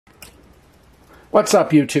What's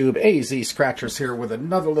up, YouTube? AZ Scratchers here with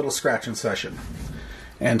another little scratching session.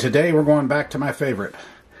 And today we're going back to my favorite,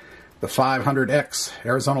 the 500X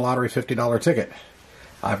Arizona Lottery $50 ticket.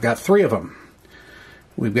 I've got 3 of them.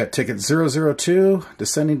 We've got ticket 002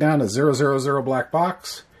 descending down to 000 black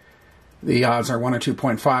box. The odds are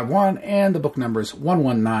 102.51 and the book number is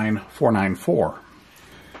 119494.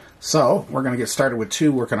 So we're going to get started with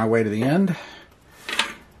 2, working our way to the end.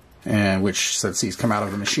 And which, since these come out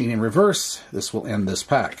of the machine in reverse, this will end this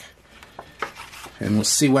pack. And we'll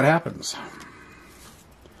see what happens.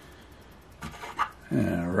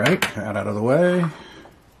 Alright, that out of the way.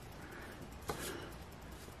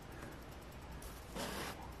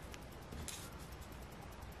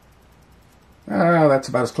 That's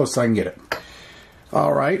about as close as I can get it.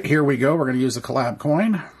 Alright, here we go. We're going to use the collab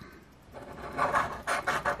coin.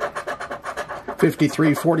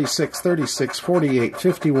 53, 46, 36, 48,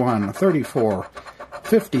 51, 34,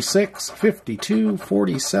 56, 52,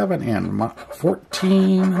 47, and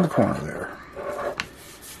 14 in the corner there.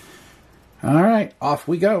 Alright, off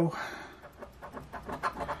we go.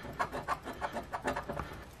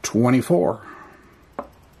 24.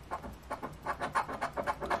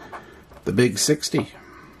 The big 60.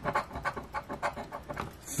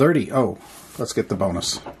 30. Oh, let's get the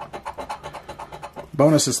bonus.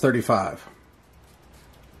 Bonus is 35.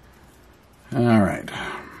 All right.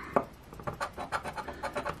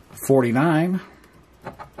 49.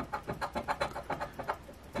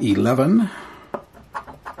 11.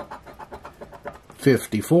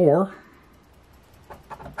 54.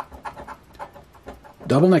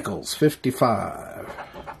 Double nickels, 55.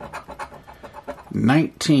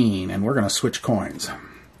 19, and we're going to switch coins.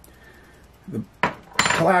 The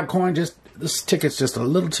collab coin, this ticket's just a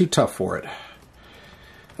little too tough for it.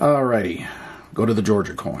 Alrighty, go to the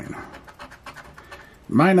Georgia coin.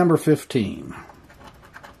 My number 15.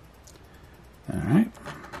 Alright.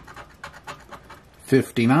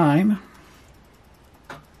 59.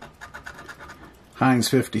 Heinz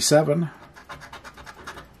 57.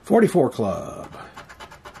 44 Club.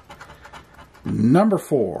 Number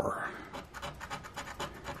 4.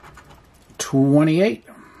 28.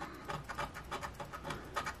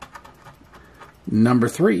 Number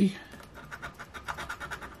 3.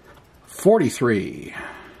 43.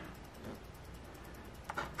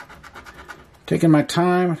 Taking my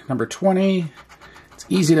time, number 20. It's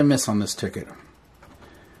easy to miss on this ticket.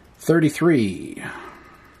 33.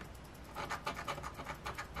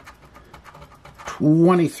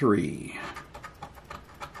 23.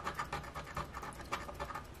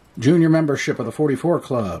 Junior membership of the 44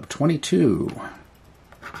 Club, 22.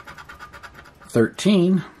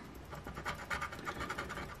 13.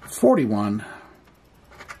 41.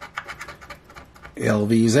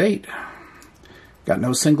 LV's 8. Got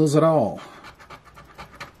no singles at all.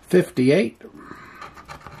 58,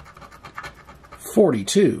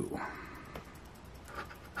 42,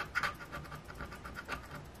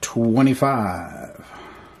 25,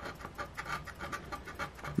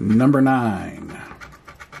 number 9,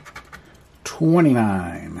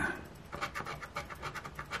 29,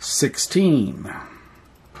 16,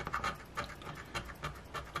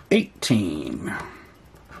 18,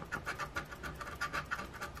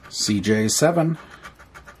 CJ7,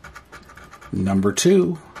 number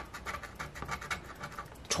 2,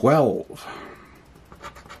 12,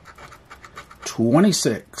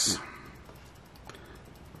 26,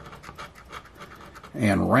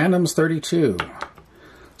 and randoms 32.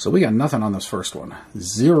 So we got nothing on this first one.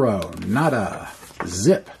 0, nada,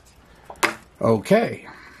 zip. Okay.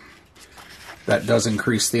 That does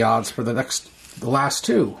increase the odds for the last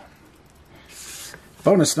 2.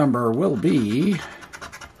 Bonus number will be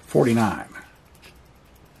 49.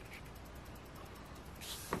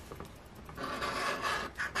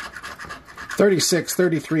 36,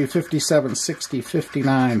 33, 57, 60,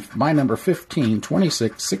 59, my number 15,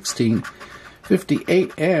 26, 16,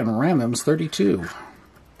 58, and randoms 32.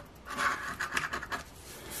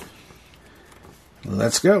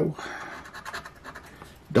 Let's go.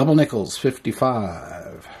 Double nickels,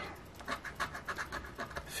 55,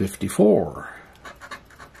 54,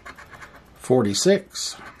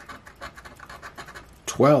 46,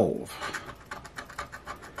 12,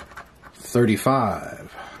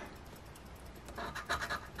 35,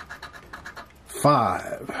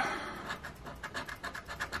 5,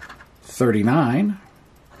 39,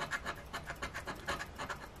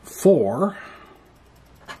 4,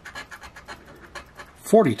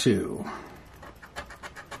 42,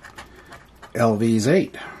 LV's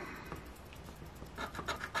 8,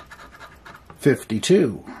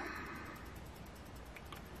 52,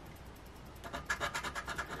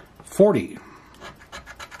 40,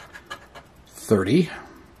 30,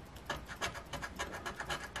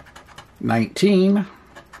 19,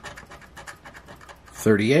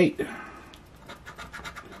 38,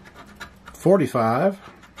 45,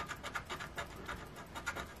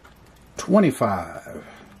 25,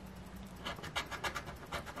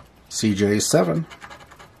 CJ 7,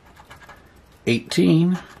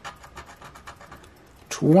 18,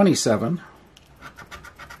 27,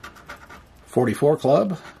 44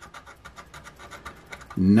 club,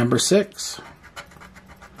 number 6,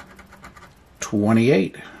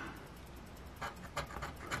 28,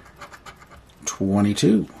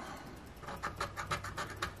 22,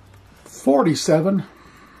 47,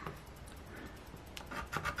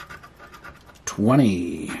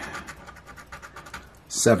 20,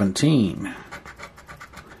 17,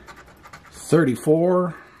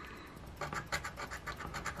 34,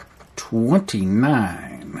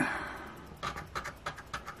 29,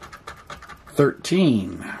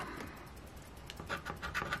 13,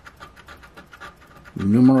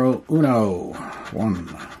 numero uno,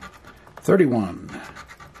 1, 31,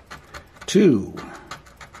 2,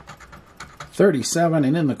 37,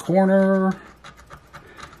 and in the corner,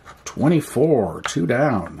 24, 2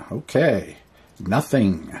 down. Okay,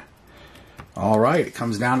 nothing. All right, it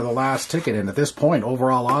comes down to the last ticket, and at this point,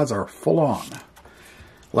 overall odds are full on.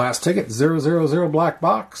 Last ticket, 000 black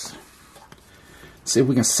box. Let's see if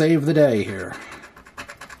we can save the day here.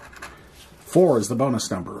 4 is the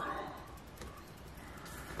bonus number.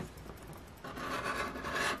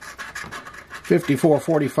 54,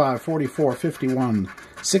 45, 44, 51,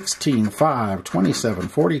 16, 5, 27,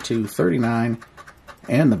 42, 39,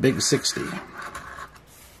 and the big 60.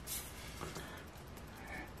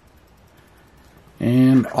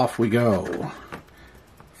 And off we go.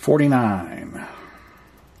 49.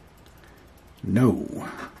 No.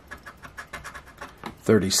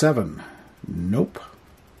 37. Nope.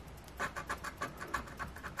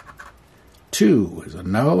 2 is a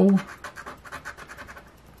no.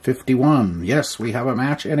 51. Yes, we have a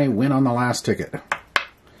match and a win on the last ticket.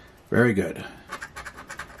 Very good.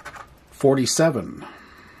 47.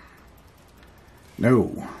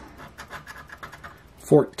 No.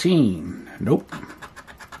 14. Nope.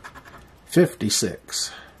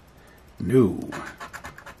 56. No.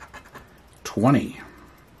 20.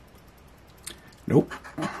 Nope.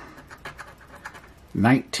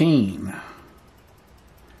 19.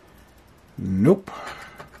 Nope.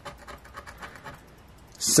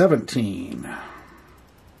 17.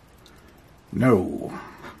 No.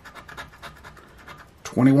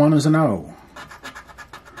 21 is a no.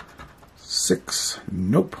 6.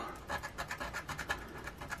 Nope.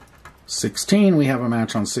 16, we have a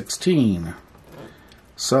match on 16.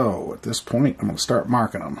 So, at this point, I'm going to start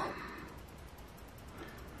marking them.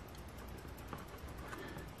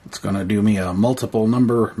 It's going to do me a multiple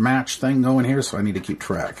number match thing going here, so I need to keep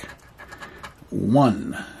track.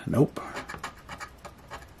 1. Nope.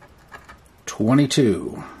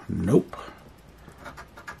 22. Nope.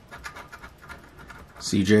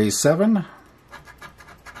 CJ 7.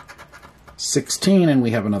 16, and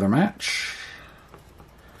we have another match.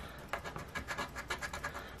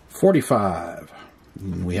 45.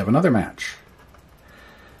 We have another match.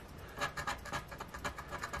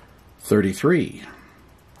 33.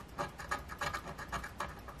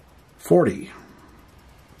 40.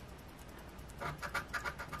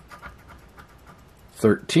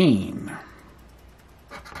 13.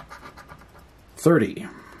 30.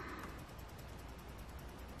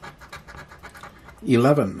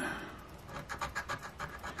 11.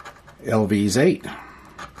 LV's 8.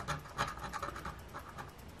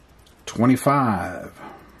 25.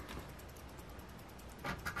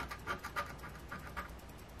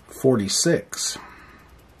 46.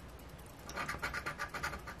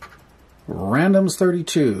 Randoms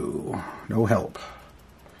 32. No help.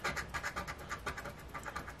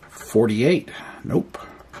 48. Nope.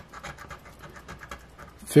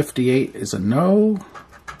 58 is a no.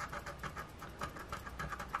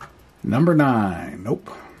 Number 9. Nope.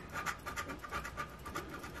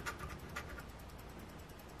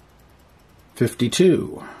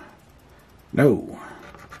 52. No.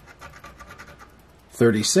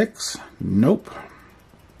 36. Nope.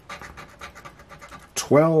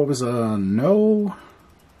 12 is a no.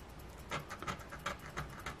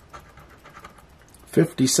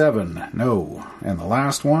 57. No. And the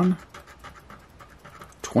last one.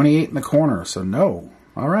 28 in the corner, so no.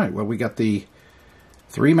 All right, well, we got the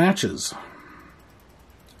 3 matches.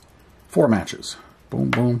 4 matches. Boom,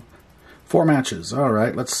 boom. 4 matches. All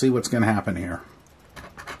right, let's see what's going to happen here.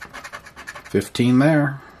 15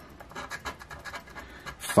 there.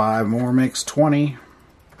 5 more makes 20.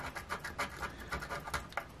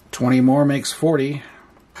 20 more makes 40.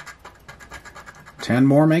 10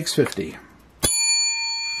 more makes 50.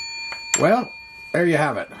 Well, there you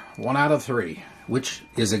have it. 1 out of 3, which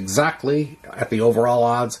is exactly at the overall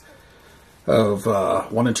odds of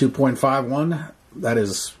 1 and 2.51. That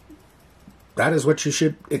is what you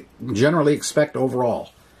should generally expect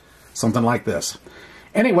overall. Something like this.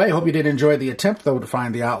 Anyway, hope you did enjoy the attempt, though, to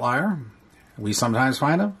find the outlier. We sometimes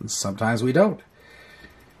find them, and sometimes we don't.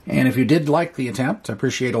 And if you did like the attempt, I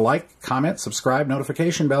appreciate a like, comment, subscribe,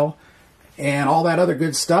 notification bell, and all that other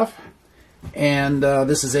good stuff. And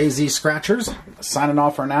this is AZ Scratchers, signing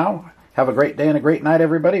off for now. Have a great day and a great night,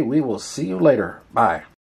 everybody. We will see you later. Bye.